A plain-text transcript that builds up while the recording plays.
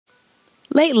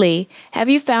Lately, have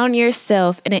you found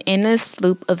yourself in an endless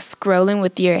loop of scrolling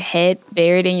with your head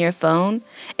buried in your phone?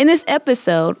 In this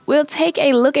episode, we'll take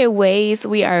a look at ways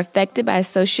we are affected by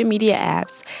social media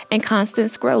apps and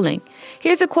constant scrolling.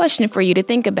 Here's a question for you to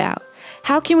think about.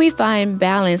 How can we find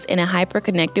balance in a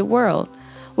hyper-connected world?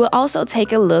 We'll also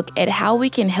take a look at how we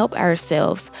can help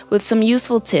ourselves with some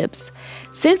useful tips.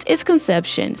 Since its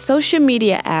conception, social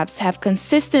media apps have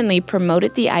consistently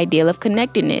promoted the ideal of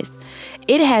connectedness.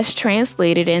 It has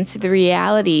translated into the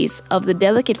realities of the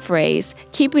delicate phrase,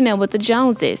 keeping up with the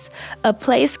Joneses, a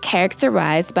place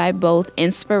characterized by both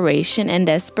inspiration and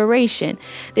desperation,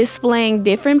 displaying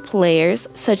different players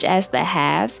such as the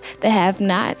haves, the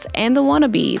have-nots, and the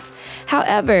wannabes.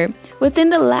 However,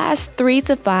 within the last 3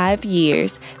 to 5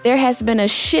 years, there has been a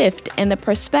shift in the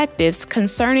perspectives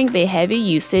concerning the heavy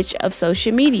usage of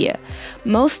social media.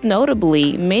 Most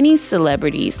notably, many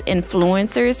celebrities,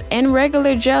 influencers, and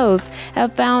regular Joes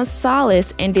have found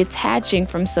solace in detaching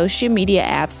from social media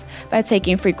apps by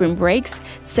taking frequent breaks,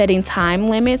 setting time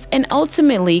limits, and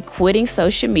ultimately quitting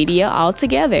social media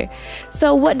altogether.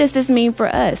 So what does this mean for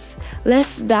us?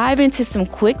 Let's dive into some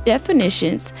quick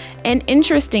definitions and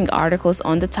interesting articles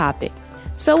on the topic.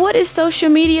 So what is social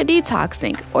media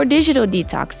detoxing or digital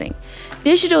detoxing?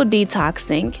 Digital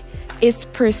detoxing is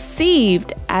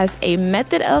perceived as a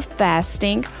method of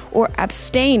fasting or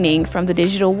abstaining from the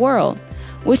digital world,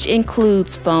 which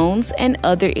includes phones and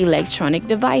other electronic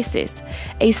devices.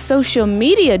 A social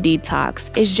media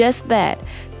detox is just that,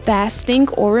 fasting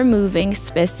or removing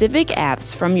specific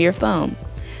apps from your phone.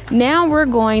 Now we're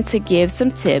going to give some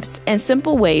tips and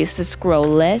simple ways to scroll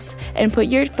less and put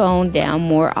your phone down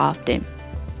more often.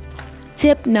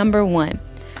 Tip number 1,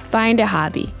 find a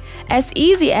hobby. As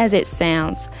easy as it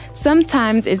sounds,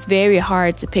 sometimes it's very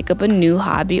hard to pick up a new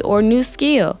hobby or new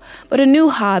skill, but a new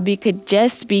hobby could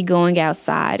just be going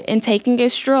outside and taking a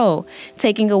stroll,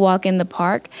 taking a walk in the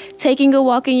park, taking a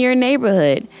walk in your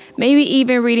neighborhood, maybe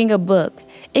even reading a book.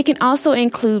 It can also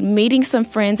include meeting some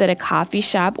friends at a coffee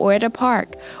shop or at a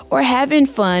park, or having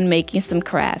fun making some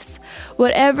crafts.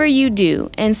 Whatever you do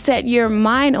and set your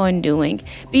mind on doing,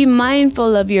 be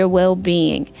mindful of your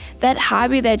well-being. That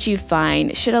hobby that you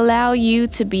find should allow you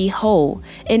to be whole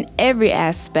in every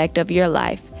aspect of your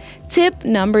life. Tip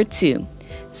number 2,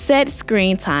 set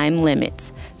screen time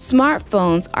limits.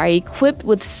 Smartphones are equipped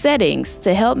with settings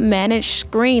to help manage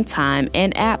screen time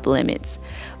and app limits.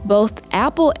 Both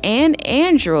Apple and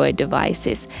Android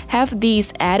devices have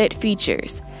these added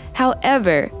features.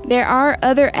 However, there are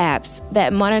other apps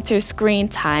that monitor screen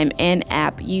time and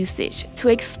app usage. To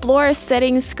explore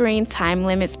setting screen time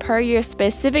limits per your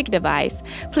specific device,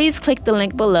 please click the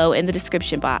link below in the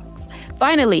description box.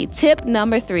 Finally, tip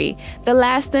number 3, the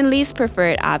last and least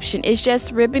preferred option is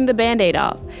just ripping the band-aid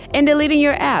off and deleting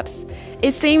your apps.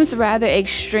 It seems rather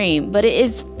extreme, but it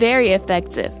is very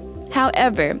effective.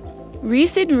 However,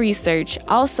 recent research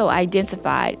also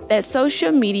identified that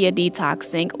social media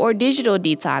detoxing or digital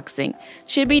detoxing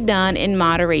should be done in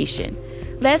moderation.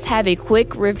 Let's have a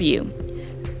quick review.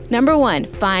 Number 1,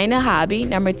 find a hobby.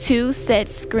 Number 2, set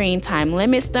screen time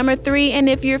limits. Number 3, and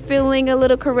if you're feeling a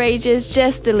little courageous,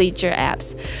 just delete your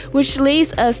apps. Which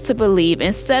leads us to believe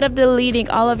instead of deleting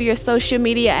all of your social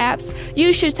media apps,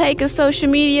 you should take a social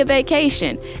media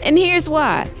vacation. And here's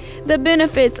why. The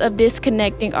benefits of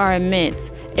disconnecting are immense.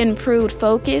 Improved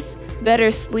focus,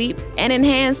 better sleep, and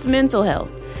enhanced mental health.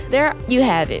 There you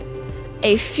have it.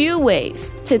 A few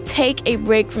ways to take a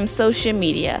break from social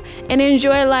media and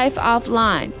enjoy life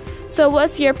offline. So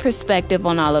what's your perspective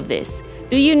on all of this?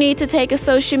 Do you need to take a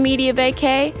social media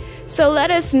vacay? So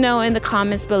let us know in the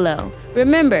comments below.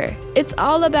 Remember, it's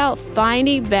all about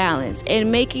finding balance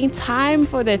and making time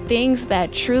for the things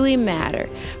that truly matter.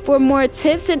 For more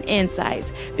tips and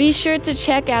insights, be sure to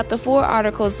check out the 4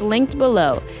 articles linked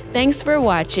below. Thanks for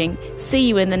watching. See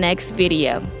you in the next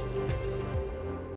video.